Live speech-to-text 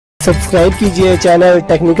Subscribe कीजिए channel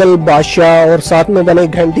technical बादशाह और साथ में बने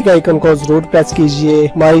घंटी का आइकन को जरूर प्रेस कीजिए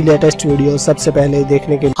हमारी लेटेस्ट वीडियो सबसे पहले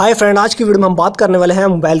देखने के लिए। हाय फ्रेंड, आज की वीडियो में हम बात करने वाले हैं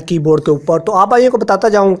मोबाइल कीबोर्ड के ऊपर। तो आप भाइयों को बताता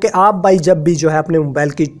जाऊं कि आप भाई जब भी जो है अपने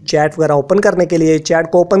मोबाइल की चैट वगैरह ओपन करने के लिए चैट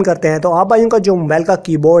को ओपन करते हैं तो आप भाइयों का जो मोबाइल का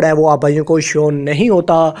कीबोर्ड है वो आप भाइयों को शो नहीं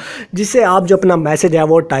होता, जिससे आप जो अपना मैसेज है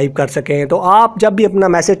वो टाइप कर सकें। तो आप जब भी अपना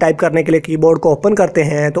मैसेज टाइप करने के लिए कीबोर्ड को ओपन करते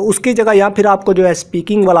हैं तो उसकी जगह या फिर आपको जो है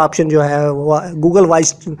स्पीकिंग वाला ऑप्शन जो है गूगल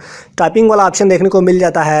वॉइस टाइपिंग वाला ऑप्शन देखने को मिल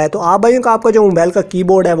जाता है। तो आप भाइयों का आपका जो मोबाइल का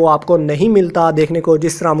कीबोर्ड है वो आपको नहीं मिलता देखने को,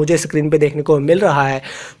 जिस तरह मुझे स्क्रीन पे देखने को मिल रहा है।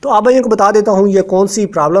 तो आप भाइयों को बता देता हूँ ये कौन सी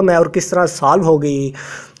प्रॉब्लम है और किस तरह सॉल्व होगी।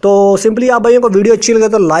 तो सिंपली आप भाइयों को वीडियो अच्छी लगे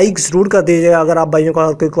तो लाइक ज़रूर कर दीजिएगा। अगर आप भाइयों का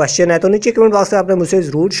कोई क्वेश्चन है तो नीचे कमेंट बॉक्स में आपने मुझसे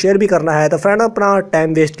ज़रूर शेयर भी करना है। तो फ्रेंड अपना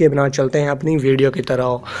टाइम वेस्ट किए बिना चलते हैं अपनी वीडियो की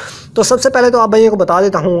तरह। तो सबसे पहले तो आप भाइयों को बता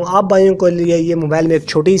देता हूँ, आप भाइयों के लिए ये मोबाइल में एक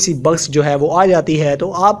छोटी सी बग्स जो है वो आ जाती है।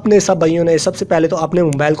 तो आपने सब भाइयों ने सबसे पहले तो अपने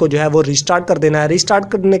मोबाइल को जो है वो रिस्टार्ट कर देना है।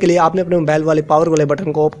 रिस्टार्ट करने के लिए आपने अपने मोबाइल वाले पावर वाले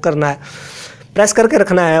बटन को ऑफ करना है, प्रेस करके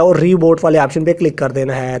रखना है और रीबूट वाले ऑप्शन पे क्लिक कर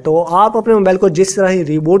देना है। तो आप अपने मोबाइल को जिस तरह ही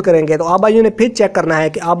रीबूट करेंगे तो आप भाइयों ने फिर चेक करना है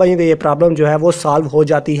कि आप भाइयों को ये प्रॉब्लम जो है वो सॉल्व हो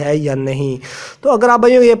जाती है या नहीं। तो अगर आप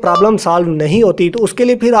भाइयों को ये प्रॉब्लम सॉल्व नहीं होती तो उसके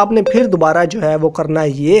लिए फिर आपने फिर दोबारा जो है वो करना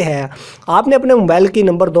ये है, आपने अपने मोबाइल की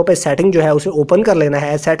नंबर 2 पे सेटिंग जो है उसे ओपन कर लेना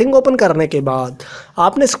है। सेटिंग ओपन करने के बाद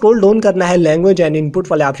आपने स्क्रॉल डाउन करना है, लैंग्वेज एंड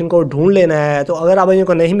इनपुट वाले ऑप्शन को ढूंढ लेना है। तो अगर आप भाइयों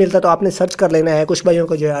को नहीं मिलता तो आपने सर्च कर लेना है। कुछ भाइयों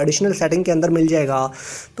को जो है एडिशनल सेटिंग के अंदर मिल जाएगा,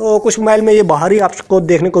 तो कुछ मोबाइल में ये बाहरी आपको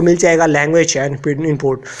देखने को मिल जाएगा लैंग्वेज एंड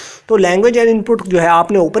इनपुट। तो लैंग्वेज एंड इनपुट जो है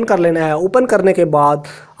आपने ओपन कर लेना है। ओपन करने के बाद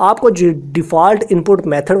आपको जो डिफ़ॉल्ट इनपुट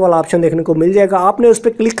मेथड वाला ऑप्शन देखने को मिल जाएगा, आपने उस पर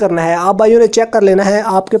क्लिक करना है। आप भाइयों ने चेक कर लेना है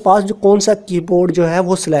आपके पास जो कौन सा कीबोर्ड जो है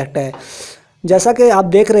वो सिलेक्ट है। जैसा कि आप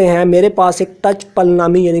देख रहे हैं मेरे पास एक टच पल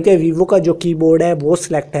नामी यानी कि वीवो का जो कीबोर्ड है वो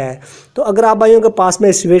सिलेक्ट है। तो अगर आप भाइयों के पास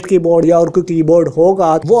में स्विफ्ट कीबोर्ड या और कोई कीबोर्ड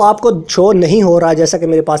होगा वो आपको शो नहीं हो रहा, जैसा कि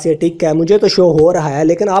मेरे पास ये टिक है, मुझे तो शो हो रहा है,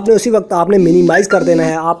 लेकिन आपने उसी वक्त आपने मिनिमाइज़ कर देना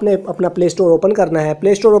है। आपने अपना प्ले स्टोर ओपन करना है।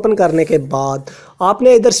 प्ले स्टोर ओपन करने के बाद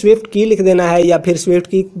आपने इधर स्विफ्ट की लिख देना है या फिर स्विफ्ट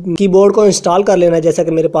की कीबोर्ड को इंस्टॉल कर लेना है, जैसा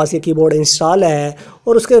कि मेरे पास ये कीबोर्ड इंस्टॉल है।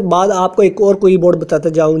 और उसके बाद आपको एक और कीबोर्ड बताता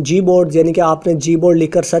जाऊँ, जी बोर्ड, यानी कि आपने जी बोर्ड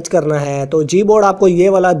लिखकर सर्च करना है। तो जी बोर्ड आपको ये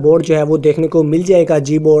वाला बोर्ड जो है वो देखने को मिल जाएगा,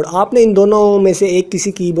 जी बोर्ड। आपने इन दोनों में से एक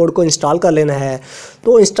किसी कीबोर्ड को इंस्टॉल कर लेना है।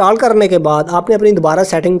 तो इंस्टॉल करने के बाद आपने अपनी दोबारा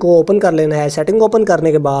सेटिंग को ओपन कर लेना है। सेटिंग ओपन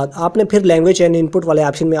करने के बाद आपने फिर लैंग्वेज एंड इनपुट वाले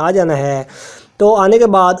ऑप्शन में आ जाना है। तो आने के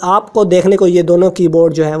बाद आपको देखने को ये दोनों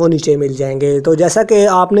कीबोर्ड जो है वो नीचे मिल जाएंगे। तो जैसा कि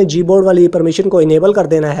आपने जी बोर्ड वाली परमिशन को इनेबल कर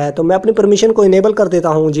देना है, तो मैं अपनी परमिशन को इनेबल कर देता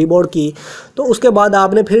हूँ जी बोर्ड की। तो उसके बाद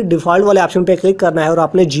आपने फिर डिफ़ॉल्ट वाले ऑप्शन पे क्लिक करना है और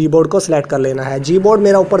आपने जी बोर्ड को सिलेक्ट कर लेना है। जी बोर्ड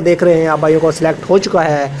मेरा ऊपर देख रहे हैं आप भाइयों को सिलेक्ट हो चुका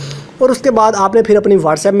है। और उसके बाद आपने फिर अपनी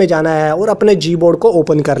व्हाट्सएप में जाना है और अपने जी बोर्ड को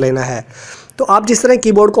ओपन कर लेना है। तो आप जिस तरह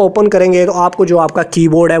कीबोर्ड को ओपन करेंगे तो आपको जो आपका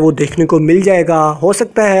कीबोर्ड है वो देखने को मिल जाएगा। हो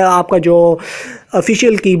सकता है आपका जो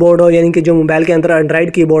ऑफिशियल कीबोर्ड हो, यानी कि जो मोबाइल के अंदर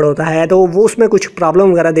एंड्रॉइड कीबोर्ड होता है, तो वो उसमें कुछ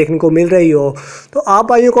प्रॉब्लम वगैरह देखने को मिल रही हो। तो आप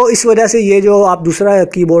भाइयों को इस वजह से ये जो आप दूसरा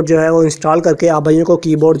कीबोर्ड जो है वो इंस्टॉल करके आप भाइयों को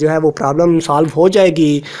कीबोर्ड जो है वो प्रॉब्लम सॉल्व हो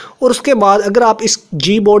जाएगी। और उसके बाद अगर आप इस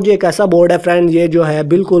जी बोर्ड, ये एक ऐसा बोर्ड है फ्रेंड, ये जो है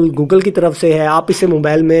बिल्कुल गूगल की तरफ से है। आप इसे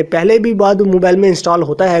मोबाइल में पहले भी बाद मोबाइल में इंस्टॉल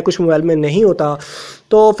होता है, कुछ मोबाइल में नहीं होता।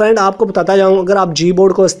 तो फ्रेंड आपको बताता जाऊँ, अगर आप जी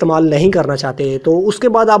बोर्ड को इस्तेमाल नहीं करना चाहते तो उसके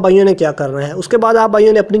बाद आप भाइयों ने क्या करना है, उसके बाद आप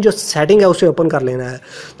भाइयों ने अपनी जो सेटिंग है उसे ओपन कर लेना है।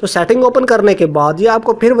 तो सेटिंग ओपन करने के बाद ये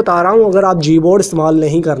आपको फिर बता रहा हूँ, अगर आप जी बोर्ड इस्तेमाल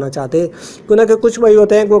नहीं करना चाहते, क्योंकि कुछ भाई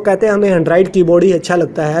होते हैं वो कहते हैं हमें एंड्रॉइड कीबोर्ड ही अच्छा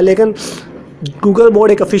लगता है, लेकिन गूगल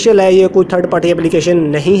बोर्ड एक ऑफिशियल है, ये कोई थर्ड पार्टी एप्लीकेशन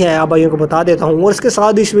नहीं है। आप भाइयों को बता देता हूँ। और इसके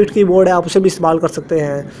साथ ही स्विफ्ट कीबोर्ड है, आप उसे भी इस्तेमाल कर सकते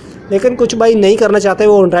हैं। लेकिन कुछ भाई नहीं करना चाहते,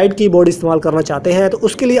 वो एंड्रॉइड कीबोर्ड इस्तेमाल करना चाहते हैं। तो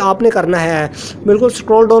उसके लिए आपने करना है बिल्कुल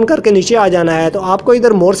स्क्रॉल डाउन करके नीचे आ जाना है। तो आपको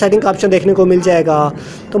इधर मोर सेटिंग का ऑप्शन देखने को मिल जाएगा।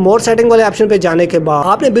 तो मोर सेटिंग वाले ऑप्शन पे जाने के बाद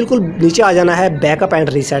आपने बिल्कुल नीचे आ जाना है बैकअप एंड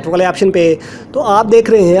रीसेट वाले ऑप्शन पे। तो आप देख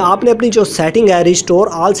रहे हैं आपने अपनी जो सेटिंग है रिस्टोर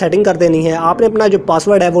ऑल सेटिंग कर देनी है। आपने अपना जो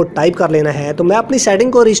पासवर्ड है वो टाइप कर लेना है। तो मैं अपनी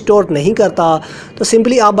सेटिंग को रिस्टोर नहीं करता, तो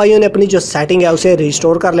सिंपली आप भाइयों ने अपनी जो सेटिंग है उसे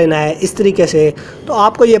रिस्टोर कर लेना है इस तरीके से। तो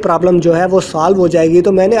आपको ये प्रॉब्लम जो है वो सॉल्व हो जाएगी।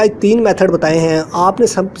 तो मैंने आज 3 मेथड बताए हैं। आपने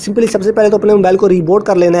सिंपली सबसे पहले तो अपने मोबाइल को रीबूट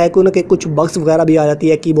कर लेना है, क्योंकि कुछ बग्स वगैरह भी आ जाती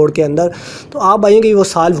है कीबोर्ड के अंदर। तो आप भाइयों की वो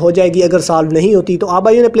सॉल्व हो जाएगी। अगर सॉल्व नहीं होती तो आप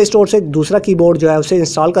भाइयों ने प्ले स्टोर से दूसरा कीबोर्ड जो है उसे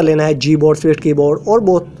इंस्टॉल कर लेना है, जी बोर्ड, स्विफ्ट कीबोर्ड और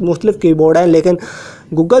बहुत मुख्तलिफ कीबोर्ड हैं, लेकिन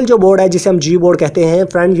गूगल जो बोर्ड है जिसे हम जी बोर्ड कहते हैं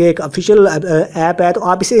फ्रेंड, ये एक ऑफिशियल ऐप है, तो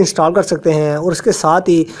आप इसे इंस्टॉल कर सकते हैं। और इसके साथ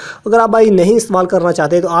ही अगर आप भाई नहीं इस्तेमाल करना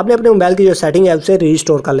चाहते तो आपने अपने मोबाइल की जो सेटिंग है उसे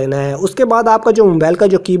रीस्टोर कर लेना है। उसके बाद आपका जो मोबाइल का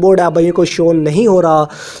जो कीबोर्ड है भाई को शो नहीं हो रहा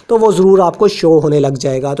तो वो ज़रूर आपको शो होने लग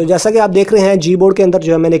जाएगा। तो जैसा कि आप देख रहे हैं जी बोर्ड के अंदर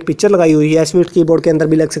जो है मैंने एक पिक्चर लगाई हुई है, स्विफ्ट कीबोर्ड के अंदर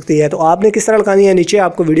भी लग सकती है। तो आपने किस तरह लगानी है, नीचे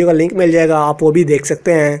आपको वीडियो का लिंक मिल जाएगा, आप वो भी देख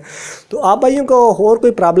सकते हैं। तो आप भाइयों को और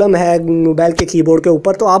कोई प्रॉब्लम है मोबाइल के कीबोर्ड के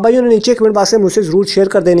ऊपर तो आप भाइयों ने नीचे कमेंट बॉक्स में मुझसे ज़रूर शेयर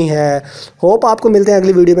कर देनी है। होप आपको मिलते हैं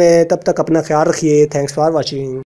अगली वीडियो में, तब तक अपना ख्याल रखिए। Thanks for watching.